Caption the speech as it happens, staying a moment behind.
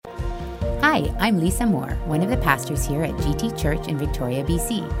Hi, I'm Lisa Moore, one of the pastors here at GT Church in Victoria,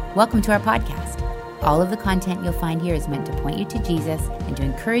 BC. Welcome to our podcast. All of the content you'll find here is meant to point you to Jesus and to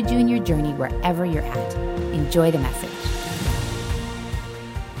encourage you in your journey wherever you're at. Enjoy the message.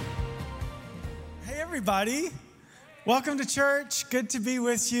 Hey, everybody. Welcome to church. Good to be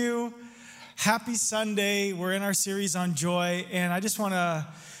with you. Happy Sunday. We're in our series on joy, and I just want to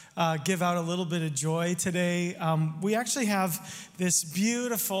give out a little bit of joy today. We actually have this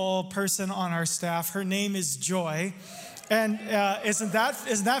beautiful person on our staff. Her name is Joy. And isn't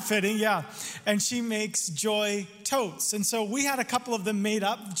that fitting? Yeah. And she makes joy totes. And so we had a couple of them made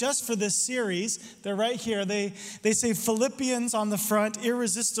up just for this series. They're right here. They say Philippians on the front,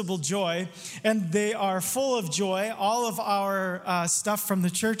 irresistible joy. And they are full of joy. All of our stuff from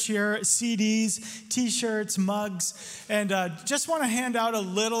the church here, CDs, T-shirts, mugs. And just want to hand out a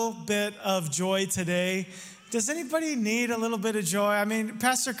little bit of joy today. Does anybody need a little bit of joy? I mean,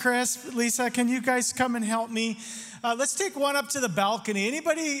 Pastor Chris, Lisa, can you guys come and help me? Let's take one up to the balcony.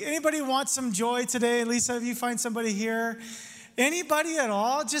 Anybody want some joy today? Lisa, if you find somebody here. Anybody at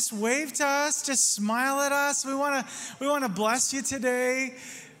all? Just wave to us. Just smile at us. We want to bless you today.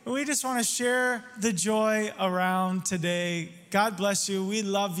 We just want to share the joy around today. God bless you. We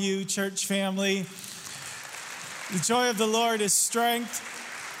love you, church family. The joy of the Lord is strength.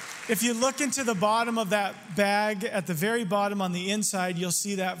 If you look into the bottom of that bag, at the very bottom on the inside, you'll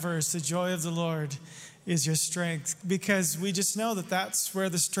see that verse, the joy of the Lord is your strength, because we just know that that's where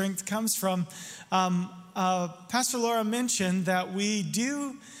the strength comes from. Pastor Laura mentioned that we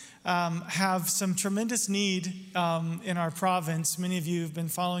do have some tremendous need in our province. Many of you have been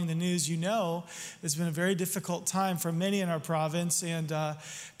following the news. You know it's been a very difficult time for many in our province. And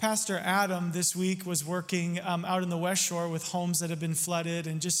Pastor Adam this week was working out in the West Shore with homes that have been flooded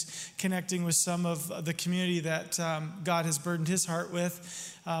and just connecting with some of the community that God has burdened his heart with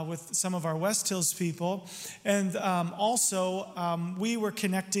some of our West Hills people. And also, we were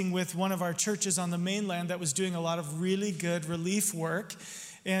connecting with one of our churches on the mainland that was doing a lot of really good relief work.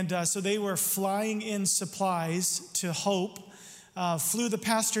 And so they were flying in supplies to Hope, flew the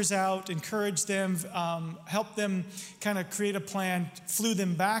pastors out, encouraged them, helped them kind of create a plan, flew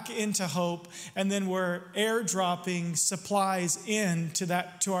them back into Hope, and then were airdropping supplies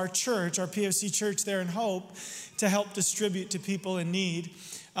to our church, our POC church there in Hope, to help distribute to people in need.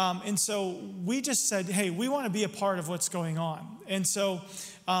 And so we just said, hey, we want to be a part of what's going on. And so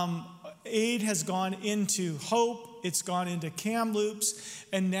aid has gone into Hope, it's gone into Kamloops,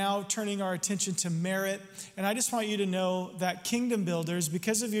 and now turning our attention to Merritt. And I just want you to know that Kingdom Builders,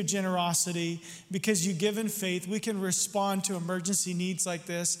 because of your generosity, because you give in faith, we can respond to emergency needs like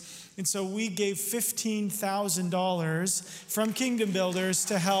this. And so we gave $15,000 from Kingdom Builders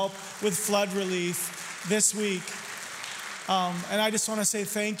to help with flood relief this week. And I just want to say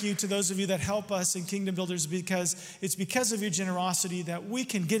thank you to those of you that help us in Kingdom Builders, because it's because of your generosity that we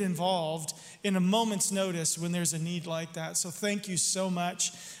can get involved in a moment's notice when there's a need like that. So thank you so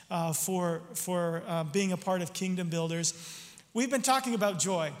much for being a part of Kingdom Builders. We've been talking about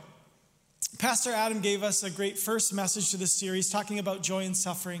joy. Pastor Adam gave us a great first message to this series, talking about joy and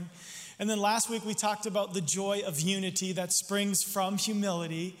suffering. And then last week we talked about the joy of unity that springs from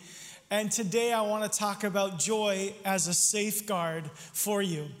humility. And today I want to talk about joy as a safeguard for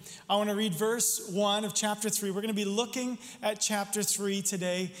you. I want to read verse 1 of chapter 3. We're going to be looking at chapter 3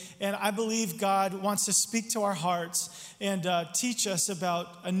 today. And I believe God wants to speak to our hearts and teach us about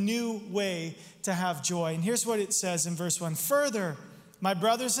a new way to have joy. And here's what it says in verse 1. Further, my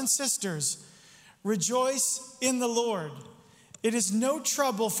brothers and sisters, rejoice in the Lord. It is no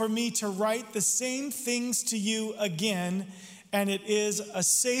trouble for me to write the same things to you again, and it is a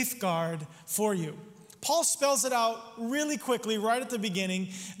safeguard for you. Paul spells it out really quickly right at the beginning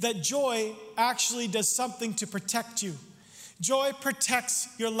that joy actually does something to protect you. Joy protects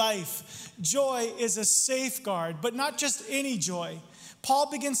your life. Joy is a safeguard, but not just any joy.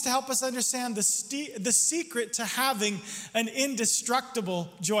 Paul begins to help us understand the secret to having an indestructible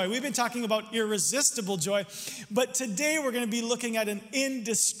joy. We've been talking about irresistible joy, but today we're going to be looking at an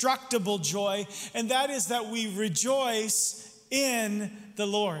indestructible joy, and that is that we rejoice in the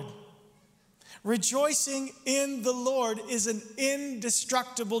Lord. Rejoicing in the Lord is an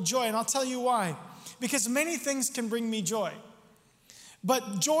indestructible joy, and I'll tell you why. Because many things can bring me joy.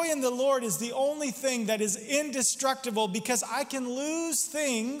 But joy in the Lord is the only thing that is indestructible, because I can lose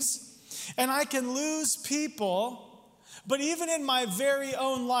things and I can lose people, but even in my very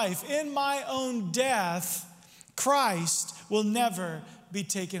own life, in my own death, Christ will never be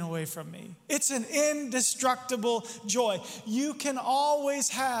taken away from me. It's an indestructible joy. You can always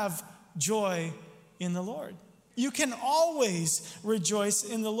have joy in the Lord. You can always rejoice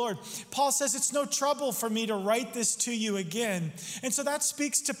in the Lord. Paul says it's no trouble for me to write this to you again. And so that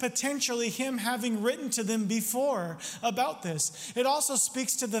speaks to potentially him having written to them before about this. It also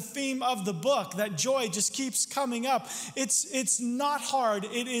speaks to the theme of the book, that joy just keeps coming up. It's not hard.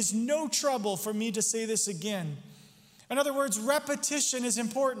 It is no trouble for me to say this again. In other words, repetition is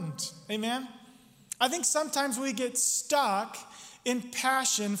important. Amen? I think sometimes we get stuck in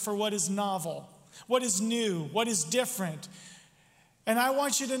passion for what is novel, what is new, what is different. And I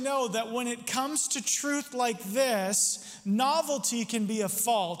want you to know that when it comes to truth like this, novelty can be a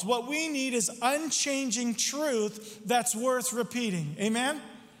fault. What we need is unchanging truth that's worth repeating. Amen?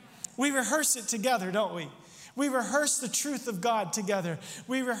 We rehearse it together, don't we? We rehearse the truth of God together.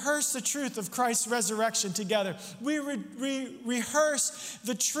 We rehearse the truth of Christ's resurrection together. We rehearse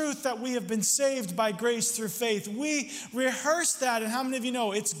the truth that we have been saved by grace through faith. We rehearse that, and how many of you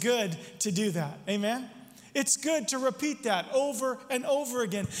know it's good to do that? Amen? It's good to repeat that over and over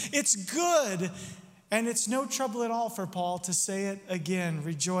again. It's good, and it's no trouble at all for Paul to say it again.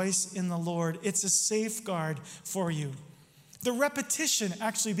 Rejoice in the Lord. It's a safeguard for you. The repetition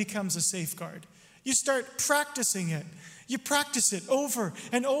actually becomes a safeguard. You start practicing it. You practice it over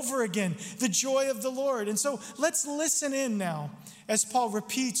and over again, the joy of the Lord. And so let's listen in now as Paul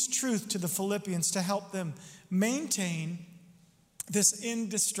repeats truth to the Philippians to help them maintain this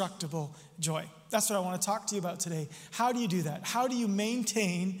indestructible joy. That's what I want to talk to you about today. How do you do that? How do you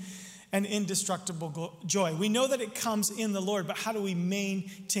maintain an indestructible joy? We know that it comes in the Lord, but how do we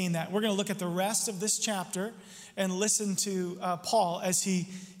maintain that? We're going to look at the rest of this chapter and listen to Paul as he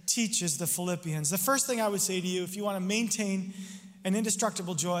teaches the Philippians. The first thing I would say to you, if you want to maintain an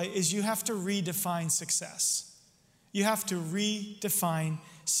indestructible joy, is you have to redefine success. You have to redefine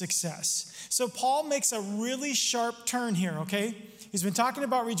success. So Paul makes a really sharp turn here, okay? He's been talking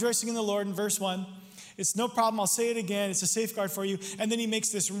about rejoicing in the Lord in verse 1. It's no problem. I'll say it again. It's a safeguard for you. And then he makes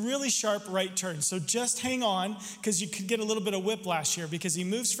this really sharp right turn. So just hang on, because you could get a little bit of whiplash here, because he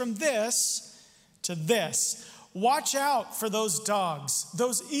moves from this to this. Watch out for those dogs,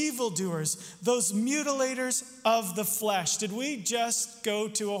 those evildoers, those mutilators of the flesh. Did we just go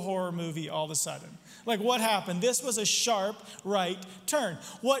to a horror movie all of a sudden? Like, what happened? This was a sharp right turn.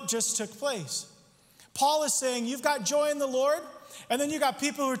 What just took place? Paul is saying, you've got joy in the Lord, and then you got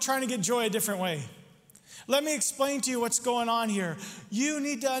people who are trying to get joy a different way. Let me explain to you what's going on here. You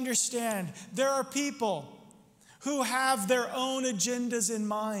need to understand there are people who have their own agendas in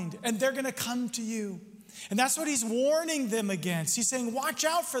mind, and they're going to come to you. And that's what he's warning them against. He's saying, watch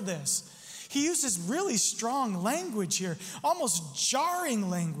out for this. He uses really strong language here, almost jarring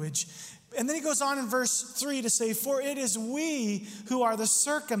language. And then he goes on in verse 3 to say, for it is we who are the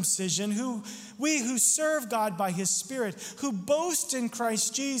circumcision, we who serve God by his Spirit, who boast in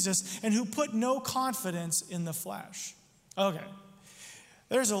Christ Jesus, and who put no confidence in the flesh. Okay,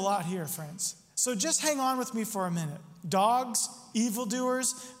 there's a lot here, friends. So just hang on with me for a minute. Dogs,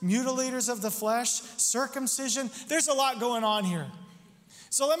 evildoers, mutilators of the flesh, circumcision. There's a lot going on here.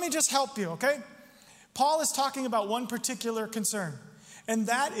 So let me just help you, okay? Paul is talking about one particular concern, and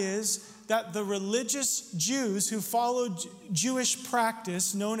that is that the religious Jews who followed Jewish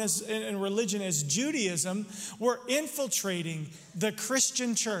practice, known as in religion as Judaism, were infiltrating the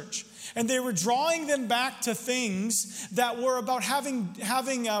Christian church. And they were drawing them back to things that were about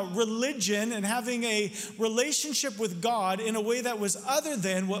having a religion and having a relationship with God in a way that was other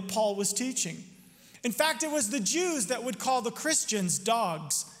than what Paul was teaching. In fact, it was the Jews that would call the Christians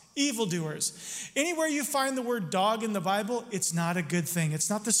dogs, evildoers. Anywhere you find the word dog in the Bible, it's not a good thing. It's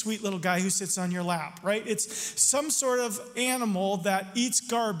not the sweet little guy who sits on your lap, right? It's some sort of animal that eats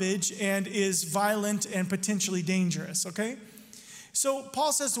garbage and is violent and potentially dangerous, okay? So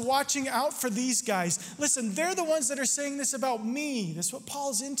Paul says, watching out for these guys. Listen, they're the ones that are saying this about me. That's what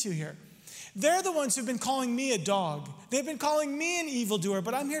Paul's into here. They're the ones who've been calling me a dog. They've been calling me an evildoer,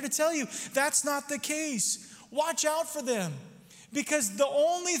 but I'm here to tell you that's not the case. Watch out for them, because the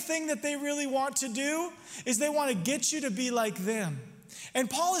only thing that they really want to do is they want to get you to be like them. And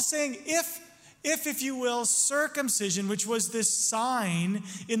Paul is saying, if you will, circumcision, which was this sign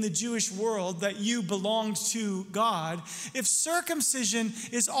in the Jewish world that you belonged to God, if circumcision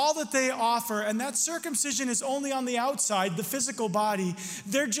is all that they offer, and that circumcision is only on the outside, the physical body,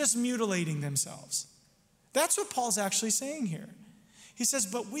 they're just mutilating themselves. That's what Paul's actually saying here. He says,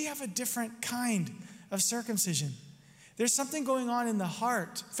 but we have a different kind of circumcision. There's something going on in the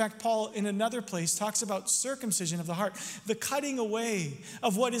heart. In fact, Paul, in another place, talks about circumcision of the heart, the cutting away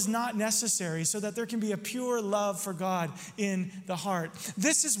of what is not necessary so that there can be a pure love for God in the heart.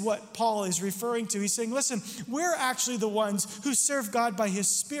 This is what Paul is referring to. He's saying, listen, we're actually the ones who serve God by his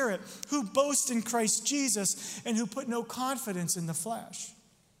Spirit, who boast in Christ Jesus, and who put no confidence in the flesh.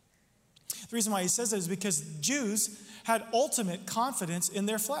 The reason why he says that is because Jews had ultimate confidence in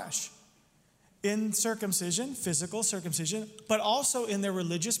their flesh. In circumcision, physical circumcision, but also in their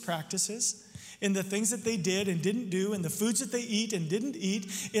religious practices, in the things that they did and didn't do, in the foods that they eat and didn't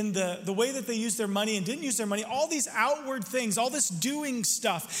eat, in the way that they used their money and didn't use their money, all these outward things, all this doing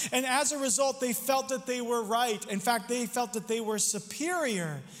stuff. And as a result, they felt that they were right. In fact, they felt that they were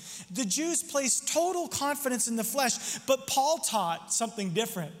superior. The Jews placed total confidence in the flesh, but Paul taught something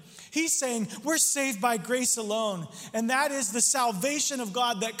different. He's saying we're saved by grace alone, and that is the salvation of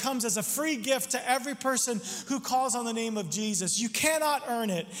God that comes as a free gift to every person who calls on the name of Jesus. You cannot earn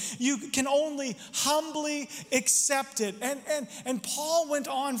it. You can only humbly accept it. And Paul went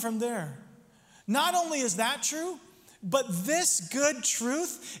on from there. Not only is that true, but this good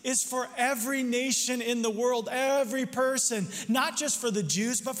truth is for every nation in the world, every person, not just for the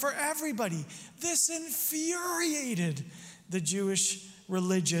Jews, but for everybody. This infuriated the Jewish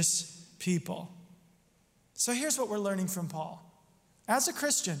religious people. So here's what we're learning from Paul. As a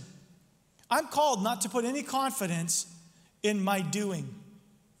Christian, I'm called not to put any confidence in my doing.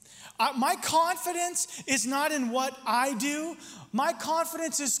 My confidence is not in what I do. My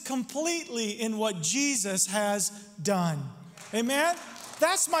confidence is completely in what Jesus has done. Amen?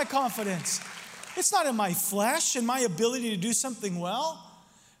 That's my confidence. It's not in my flesh and my ability to do something well.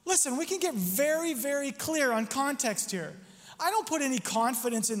 Listen, we can get very, very clear on context here. I don't put any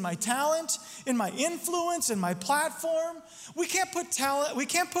confidence in my talent, in my influence, in my platform. We can't put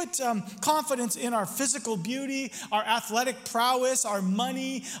confidence in our physical beauty, our athletic prowess, our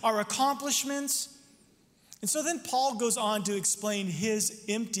money, our accomplishments. And so then Paul goes on to explain his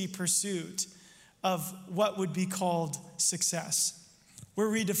empty pursuit of what would be called success. We're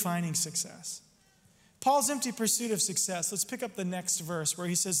redefining success. Paul's empty pursuit of success. Let's pick up the next verse where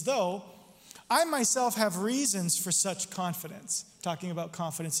he says, though I myself have reasons for such confidence, talking about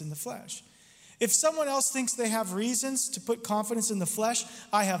confidence in the flesh. If someone else thinks they have reasons to put confidence in the flesh,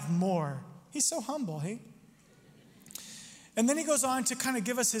 I have more. He's so humble, hey? And then he goes on to kind of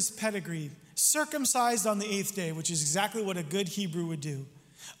give us his pedigree. Circumcised on the 8th day, which is exactly what a good Hebrew would do.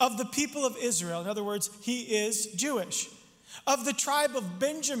 Of the people of Israel, in other words, he is Jewish. Of the tribe of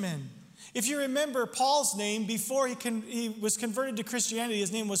Benjamin. If you remember Paul's name, before he was converted to Christianity,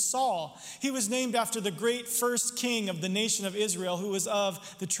 his name was Saul. He was named after the great first king of the nation of Israel, who was of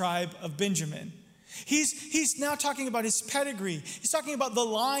the tribe of Benjamin. He's now talking about his pedigree. He's talking about the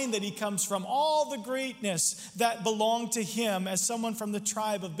line that he comes from, all the greatness that belonged to him as someone from the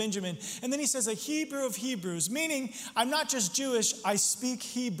tribe of Benjamin. And then he says, a Hebrew of Hebrews, meaning I'm not just Jewish, I speak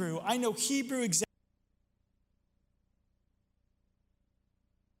Hebrew. I know Hebrew exactly.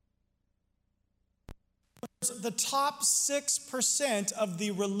 The top 6% of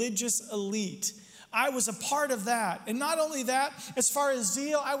the religious elite. I was a part of that. And not only that, as far as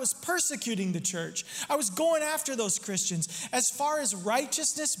zeal, I was persecuting the church. I was going after those Christians. As far as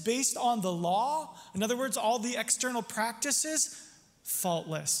righteousness based on the law, in other words, all the external practices,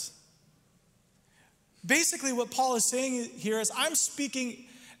 faultless. Basically, what Paul is saying here is I'm speaking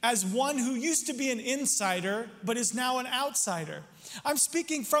as one who used to be an insider, but is now an outsider. I'm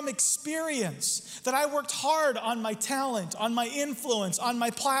speaking from experience, that I worked hard on my talent, on my influence, on my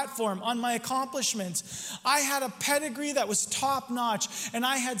platform, on my accomplishments. I had a pedigree that was top-notch, and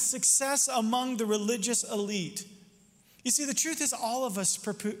I had success among the religious elite. You see, the truth is all of us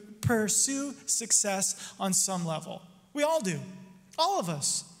pursue success on some level. We all do. All of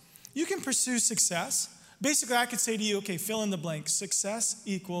us. You can pursue success. Basically, I could say to you, okay, fill in the blank. Success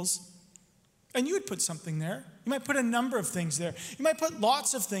equals, and you would put something there. You might put a number of things there. You might put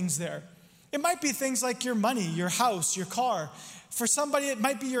lots of things there. It might be things like your money, your house, your car. For somebody, it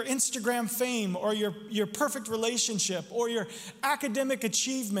might be your Instagram fame or your perfect relationship or your academic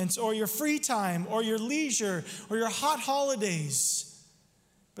achievements or your free time or your leisure or your hot holidays.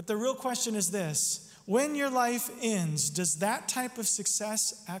 But the real question is this. When your life ends, does that type of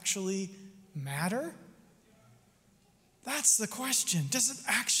success actually matter? That's the question. Does it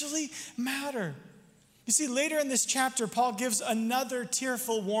actually matter? You see, later in this chapter, Paul gives another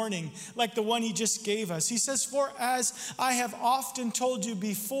tearful warning, like the one he just gave us. He says, for as I have often told you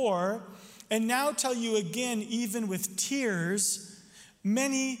before, and now tell you again, even with tears,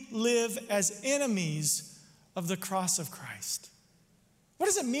 many live as enemies of the cross of Christ. What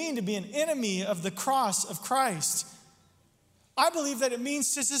does it mean to be an enemy of the cross of Christ? I believe that it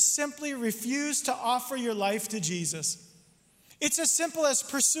means to just simply refuse to offer your life to Jesus. It's as simple as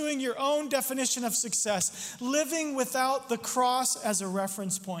pursuing your own definition of success, living without the cross as a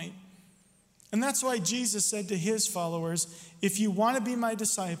reference point. And that's why Jesus said to his followers, if you want to be my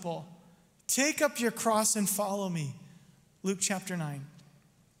disciple, take up your cross and follow me. Luke chapter 9.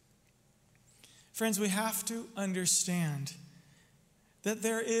 Friends, we have to understand that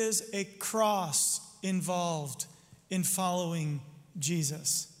there is a cross involved in following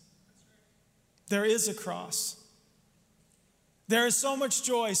Jesus. There is a cross. There is so much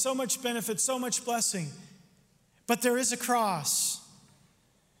joy, so much benefit, so much blessing, but there is a cross.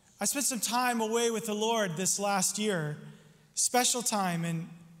 I spent some time away with the Lord this last year, special time, and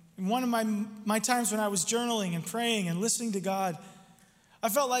in one of my times when I was journaling and praying and listening to God, I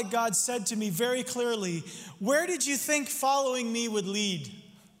felt like God said to me very clearly, where did you think following me would lead?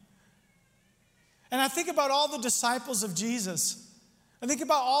 And I think about all the disciples of Jesus. I think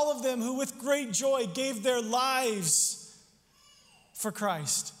about all of them who with great joy gave their lives for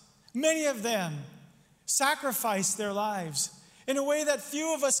Christ. Many of them sacrificed their lives in a way that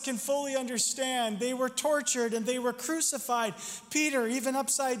few of us can fully understand. They were tortured and they were crucified. Peter, even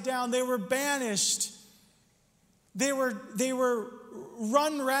upside down, they were banished. They were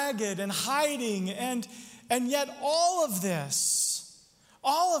run ragged and hiding, and yet all of this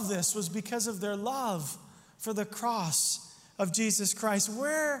was because of their love for the cross of Jesus Christ.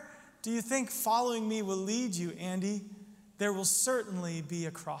 Where do you think following me will lead you, Andy? There will certainly be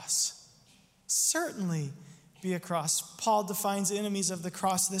a cross. Certainly be a cross. Paul defines enemies of the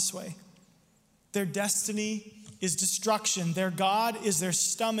cross this way. Their destiny is destruction. Their God is their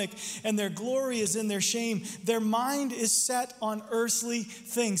stomach, and their glory is in their shame. Their mind is set on earthly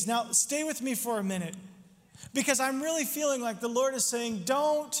things. Now, stay with me for a minute, because I'm really feeling like the Lord is saying,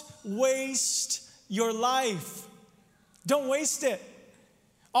 don't waste your life. Don't waste it.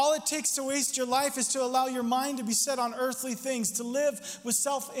 All it takes to waste your life is to allow your mind to be set on earthly things, to live with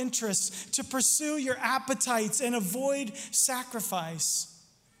self-interest, to pursue your appetites and avoid sacrifice.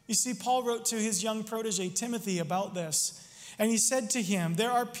 You see, Paul wrote to his young protege, Timothy, about this. And he said to him,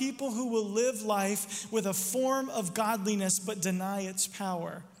 there are people who will live life with a form of godliness but deny its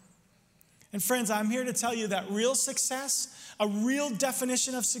power. And friends, I'm here to tell you that real success, a real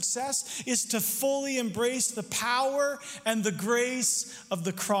definition of success, is to fully embrace the power and the grace of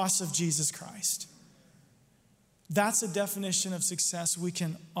the cross of Jesus Christ. That's a definition of success we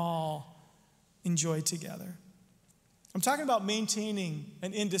can all enjoy together. I'm talking about maintaining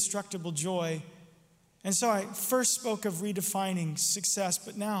an indestructible joy. And so I first spoke of redefining success,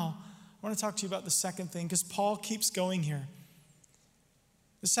 but now I want to talk to you about the second thing, because Paul keeps going here.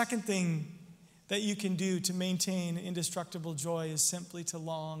 The second thing that you can do to maintain indestructible joy is simply to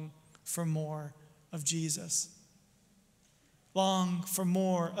long for more of Jesus. Long for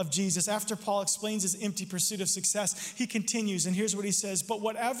more of Jesus. After Paul explains his empty pursuit of success, he continues, and here's what he says, but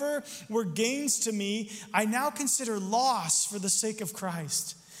whatever were gains to me, I now consider loss for the sake of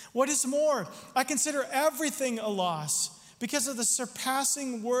Christ. What is more, I consider everything a loss because of the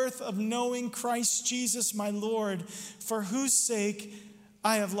surpassing worth of knowing Christ Jesus my Lord, for whose sake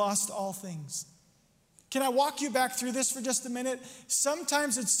I have lost all things. Can I walk you back through this for just a minute?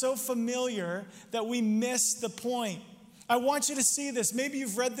 Sometimes it's so familiar that we miss the point. I want you to see this. Maybe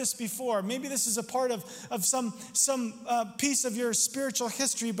you've read this before. Maybe this is a part of some piece of your spiritual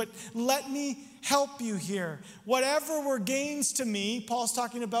history, but let me help you here. Whatever were gains to me, Paul's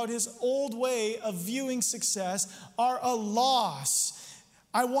talking about his old way of viewing success, are a loss.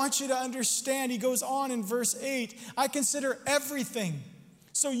 I want you to understand, he goes on in verse 8, I consider everything.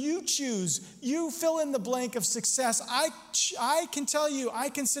 So you choose, you fill in the blank of success. I can tell you, I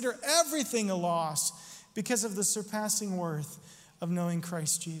consider everything a loss because of the surpassing worth of knowing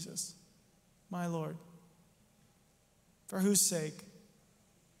Christ Jesus, my Lord, for whose sake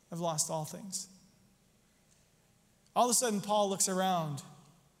I've lost all things. All of a sudden, Paul looks around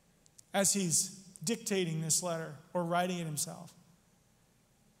as he's dictating this letter or writing it himself.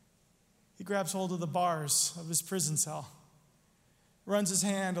 He grabs hold of the bars of his prison cell, runs his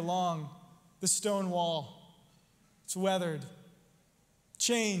hand along the stone wall. It's weathered.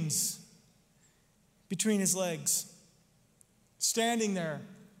 Chains between his legs. Standing there,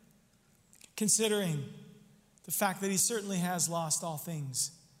 considering the fact that he certainly has lost all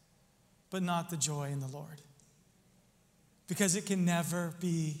things, but not the joy in the Lord. Because it can never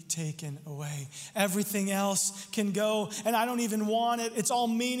be taken away. Everything else can go, and I don't even want it. It's all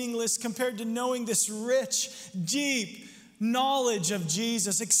meaningless compared to knowing this rich, deep knowledge of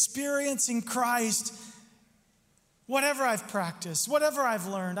Jesus, experiencing Christ. Whatever I've practiced, whatever I've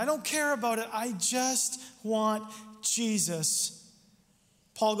learned, I don't care about it. I just want Jesus.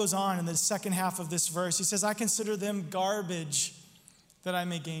 Paul goes on in the second half of this verse. He says, I consider them garbage that I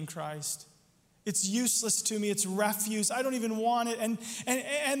may gain Christ. It's useless to me. It's refuse. I don't even want it.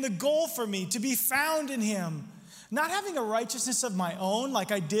 And the goal for me, to be found in him. Not having a righteousness of my own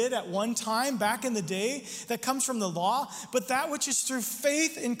like I did at one time back in the day that comes from the law, but that which is through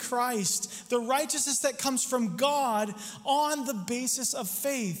faith in Christ, the righteousness that comes from God on the basis of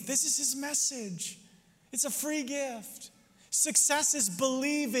faith. This is his message. It's a free gift. Success is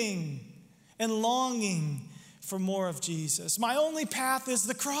believing and longing for more of Jesus. My only path is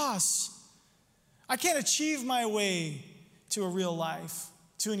the cross. I can't achieve my way to a real life,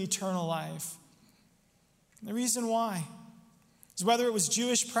 to an eternal life. The reason why is whether it was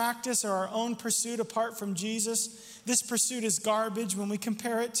Jewish practice or our own pursuit apart from Jesus, this pursuit is garbage when we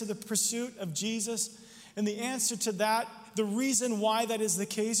compare it to the pursuit of Jesus. And the answer to that, the reason why that is the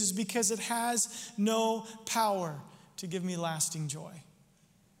case, is because it has no power to give me lasting joy.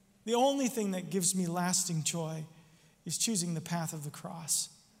 The only thing that gives me lasting joy is choosing the path of the cross.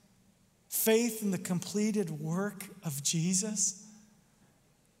 Faith in the completed work of Jesus.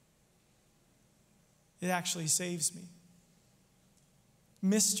 It actually saves me.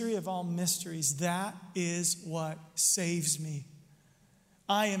 Mystery of all mysteries, that is what saves me.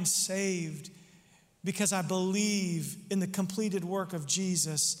 I am saved because I believe in the completed work of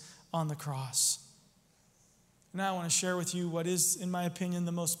Jesus on the cross. Now I want to share with you what is, in my opinion,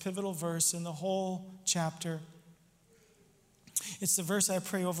 the most pivotal verse in the whole chapter. It's the verse I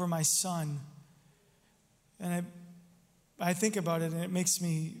pray over my son. And I think about it and it makes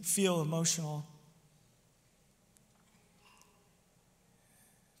me feel emotional.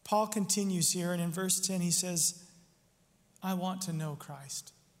 Paul continues here, and in verse 10 he says, I want to know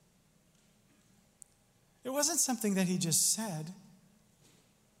Christ. It wasn't something that he just said.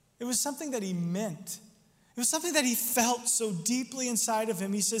 It was something that he meant. It was something that he felt so deeply inside of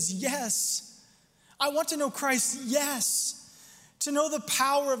him. He says, yes, I want to know Christ, yes. To know the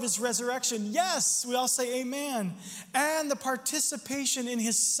power of his resurrection, yes, we all say amen. And the participation in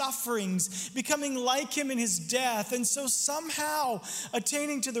his sufferings, becoming like him in his death, and so somehow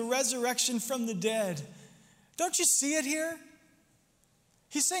attaining to the resurrection from the dead. Don't you see it here?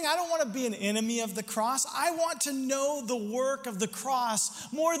 He's saying, I don't want to be an enemy of the cross. I want to know the work of the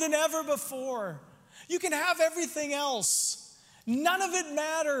cross more than ever before. You can have everything else. None of it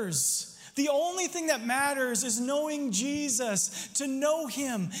matters. The only thing that matters is knowing Jesus, to know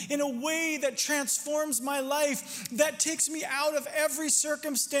him in a way that transforms my life, that takes me out of every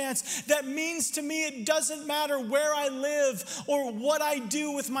circumstance, that means to me it doesn't matter where I live or what I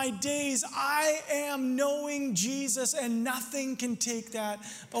do with my days. I am knowing Jesus, and nothing can take that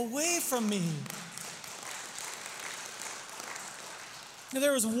away from me. Now,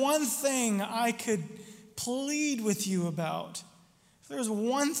 there was one thing I could plead with you about. If there's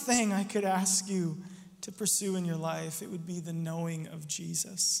one thing I could ask you to pursue in your life, it would be the knowing of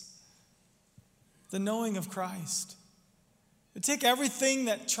Jesus, the knowing of Christ. Take everything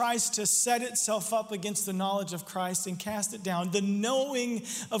that tries to set itself up against the knowledge of Christ and cast it down, the knowing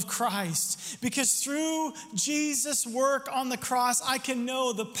of Christ. Because through Jesus' work on the cross, I can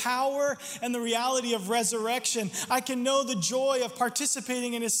know the power and the reality of resurrection. I can know the joy of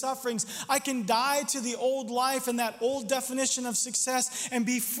participating in his sufferings. I can die to the old life and that old definition of success and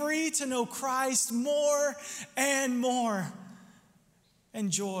be free to know Christ more and more.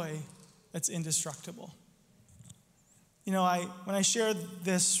 And joy that's indestructible. You know, when I shared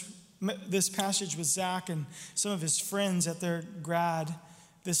this passage with Zach and some of his friends at their grad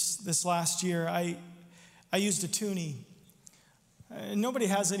this last year, I used a toonie. Nobody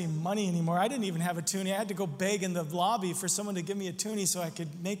has any money anymore. I didn't even have a toonie. I had to go beg in the lobby for someone to give me a toonie so I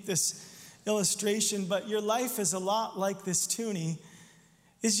could make this illustration. But your life is a lot like this toonie.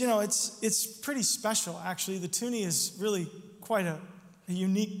 It's pretty special, actually. The toonie is really quite a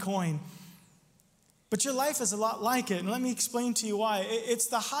unique coin. But your life is a lot like it, and let me explain to you why. It's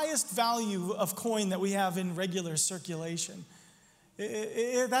the highest value of coin that we have in regular circulation.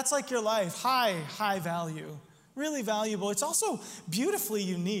 That's like your life, high value, really valuable. It's also beautifully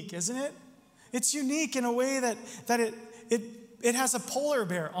unique, isn't it? It's unique in a way that it has a polar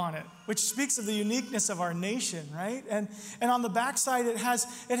bear on it, which speaks of the uniqueness of our nation, right? And on the backside, it has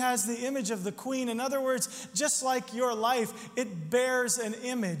the image of the queen. In other words, just like your life, it bears an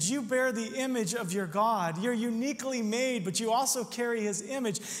image. You bear the image of your God. You're uniquely made, but you also carry his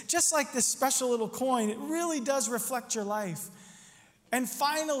image. Just like this special little coin, it really does reflect your life. And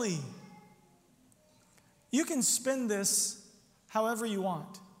finally, you can spend this however you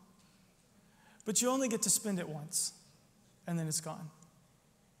want, but you only get to spend it once. And then it's gone.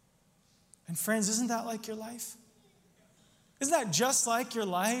 And friends, isn't that like your life? Isn't that just like your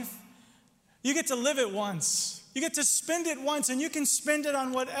life? You get to live it once. You get to spend it once, and you can spend it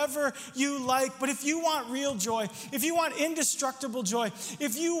on whatever you like. But if you want real joy, if you want indestructible joy,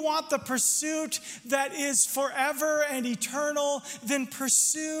 if you want the pursuit that is forever and eternal, then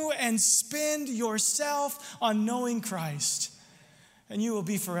pursue and spend yourself on knowing Christ. And you will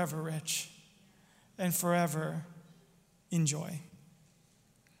be forever rich and forever in joy.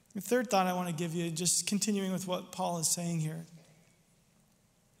 The third thought I want to give you, just continuing with what Paul is saying here,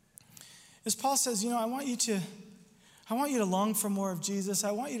 is Paul says, I want you to long for more of Jesus.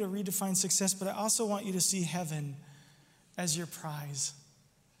 I want you to redefine success, but I also want you to see heaven as your prize.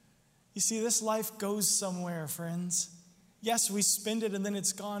 You see, this life goes somewhere, friends. Yes, we spend it and then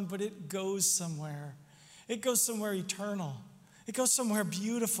it's gone, but it goes somewhere. It goes somewhere eternal. It goes somewhere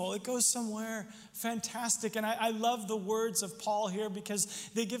beautiful. It goes somewhere fantastic. And I love the words of Paul here because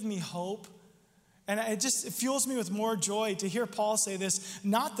they give me hope. And it fuels me with more joy to hear Paul say this.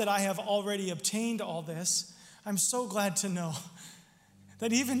 Not that I have already obtained all this. I'm so glad to know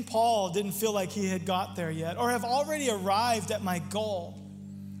that even Paul didn't feel like he had got there yet or have already arrived at my goal.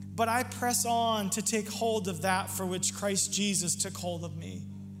 But I press on to take hold of that for which Christ Jesus took hold of me.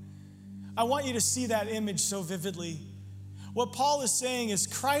 I want you to see that image so vividly. What Paul is saying is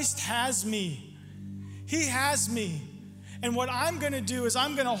Christ has me. He has me. And what I'm going to do is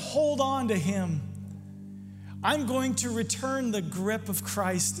I'm going to hold on to him. I'm going to return the grip of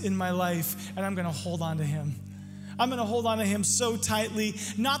Christ in my life, and I'm going to hold on to him. I'm going to hold on to him so tightly.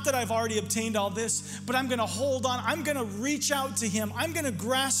 Not that I've already obtained all this, but I'm going to hold on. I'm going to reach out to him. I'm going to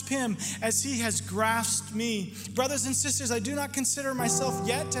grasp him as he has grasped me. Brothers and sisters, I do not consider myself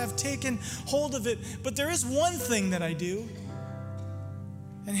yet to have taken hold of it, but there is one thing that I do.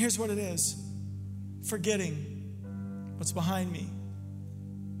 And here's what it is. Forgetting what's behind me.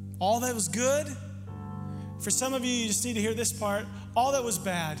 All that was good. For some of you, you just need to hear this part. All that was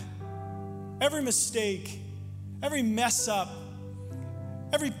bad. Every mistake. Every mess up.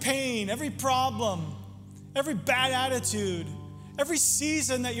 Every pain. Every problem. Every bad attitude. Every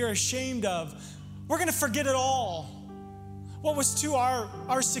season that you're ashamed of. We're going to forget it all. What was to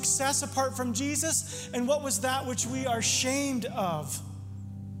our success apart from Jesus, and what was that which we are ashamed of?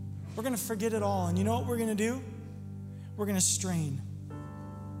 We're going to forget it all. And you know what we're going to do? We're going to strain.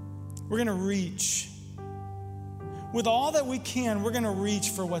 We're going to reach. With all that we can, we're going to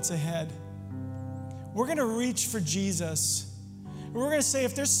reach for what's ahead. We're going to reach for Jesus. We're going to say,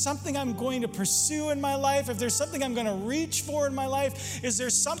 if there's something I'm going to pursue in my life, if there's something I'm going to reach for in my life, is there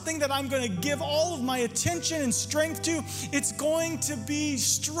something that I'm going to give all of my attention and strength to? It's going to be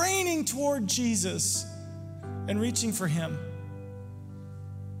straining toward Jesus and reaching for him.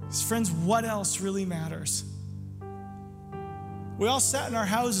 Because friends, what else really matters? We all sat in our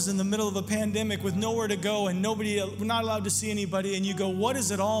houses in the middle of a pandemic with nowhere to go and we're not allowed to see anybody, and you go, what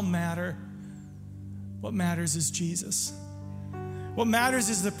does it all matter? What matters is Jesus. What matters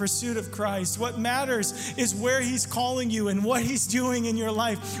is the pursuit of Christ. What matters is where he's calling you and what he's doing in your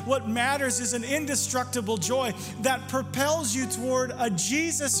life. What matters is an indestructible joy that propels you toward a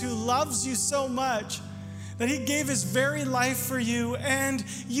Jesus who loves you so much that he gave his very life for you, and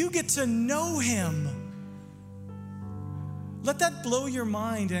you get to know him. Let that blow your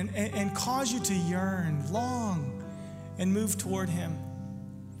mind and cause you to yearn, long, and move toward him.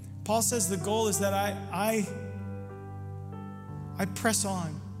 Paul says the goal is that I press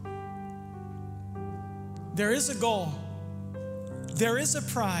on. There is a goal. There is a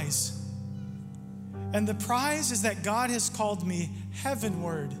prize. And the prize is that God has called me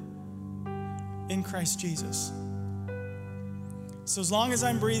heavenward in Christ Jesus. So as long as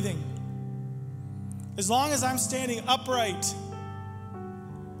I'm breathing, as long as I'm standing upright,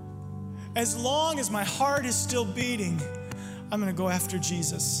 as long as my heart is still beating, I'm going to go after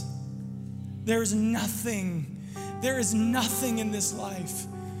Jesus. There is nothing in this life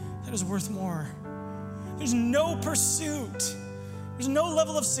that is worth more. There's no pursuit. There's no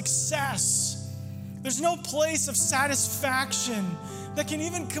level of success. There's no place of satisfaction that can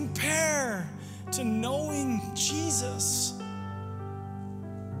even compare to knowing Jesus.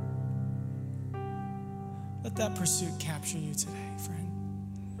 Let that pursuit capture you today, friend.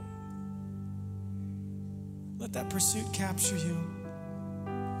 Let that pursuit capture you.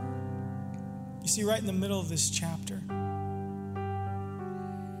 You see, right in the middle of this chapter,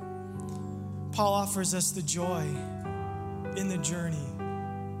 Paul offers us the joy in the journey.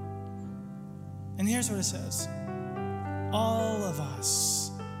 And here's what it says. All of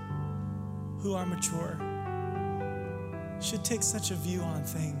us who are mature should take such a view on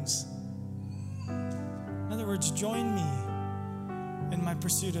things. In other words, join me in my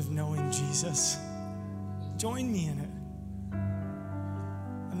pursuit of knowing Jesus. Join me in it.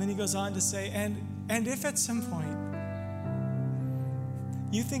 then he goes on to say, and if at some point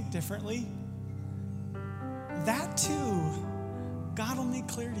you think differently, that too, God will make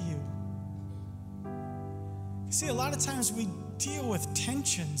clear to you. You see, a lot of times we deal with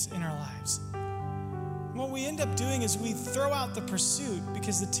tensions in our lives. What we end up doing is we throw out the pursuit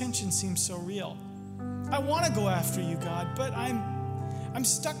because the tension seems so real. I want to go after you, God, but I'm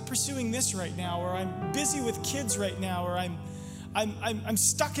stuck pursuing this right now, or I'm busy with kids right now, or I'm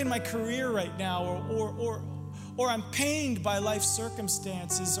stuck in my career right now, or I'm pained by life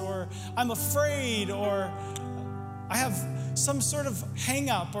circumstances, or I'm afraid, or I have some sort of hang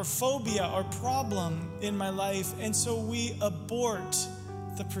up or phobia or problem in my life. And so we abort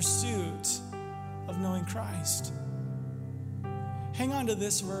the pursuit of knowing Christ. Hang on to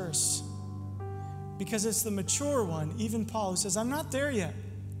this verse, because it's the mature one, even Paul, who says, I'm not there yet.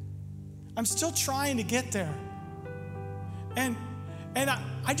 I'm still trying to get there. And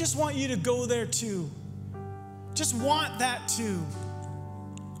I just want you to go there too. Just want that too.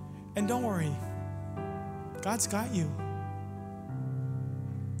 And don't worry, God's got you.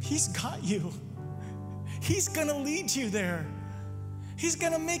 He's got you. He's gonna lead you there. He's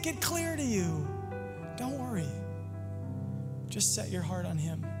gonna make it clear to you. Don't worry. Just set your heart on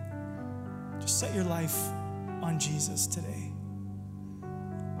Him. Just set your life on Jesus today.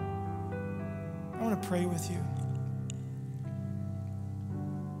 I want to pray with you,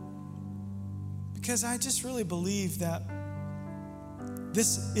 because I just really believe that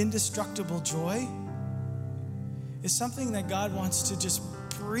this indestructible joy is something that God wants to just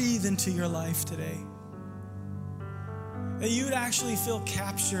breathe into your life today. That you would actually feel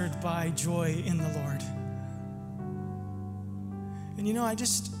captured by joy in the Lord. And you know, I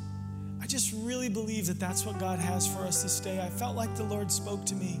just really believe that that's what God has for us this day. I felt like the Lord spoke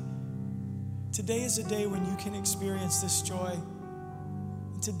to me. Today is a day when you can experience this joy.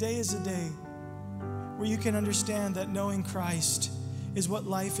 And today is a day where you can understand that knowing Christ is what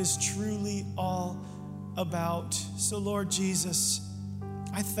life is truly all about. So Lord Jesus,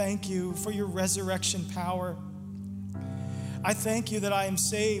 I thank you for your resurrection power. I thank you that I am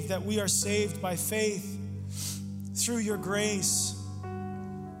saved, that we are saved by faith through your grace.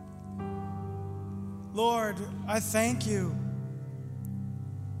 Lord, I thank you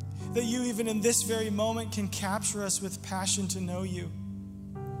that you, even in this very moment, can capture us with passion to know you.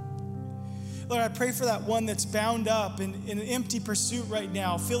 Lord, I pray for that one that's bound up in an empty pursuit right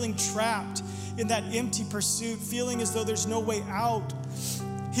now, feeling trapped in that empty pursuit, feeling as though there's no way out,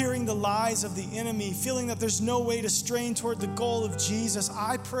 hearing the lies of the enemy, feeling that there's no way to strain toward the goal of Jesus.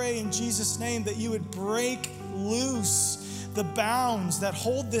 I pray in Jesus' name that you would break loose the bounds that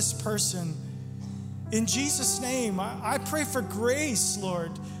hold this person. In Jesus' name, I pray for grace,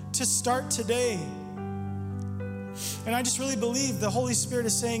 Lord, to start today. And I just really believe the Holy Spirit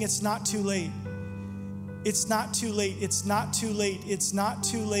is saying it's not too late. It's not too late. It's not too late. It's not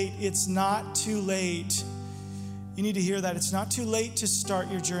too late. It's not too late. You need to hear that. It's not too late to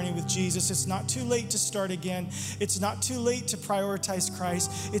start your journey with Jesus. It's not too late to start again. It's not too late to prioritize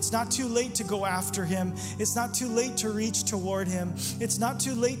Christ. It's not too late to go after Him. It's not too late to reach toward Him. It's not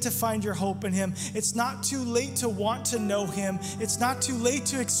too late to find your hope in Him. It's not too late to want to know Him. It's not too late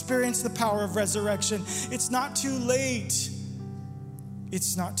to experience the power of resurrection. It's not too late.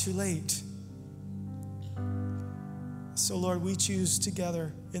 It's not too late. So Lord, we choose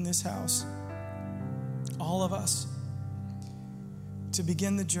together in this house, all of us, to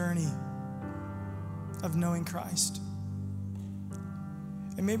begin the journey of knowing Christ.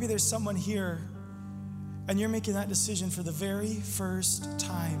 And maybe there's someone here and you're making that decision for the very first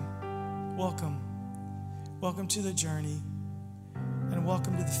time. Welcome. Welcome to the journey, and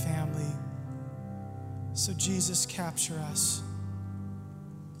welcome to the family. So Jesus, capture us.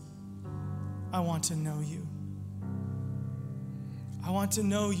 I want to know you. I want to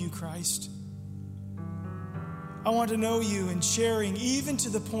know you, Christ. I want to know you and sharing, even to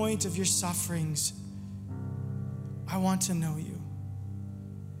the point of your sufferings. I want to know you.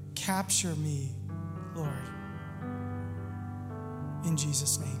 Capture me, Lord. In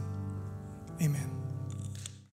Jesus' name.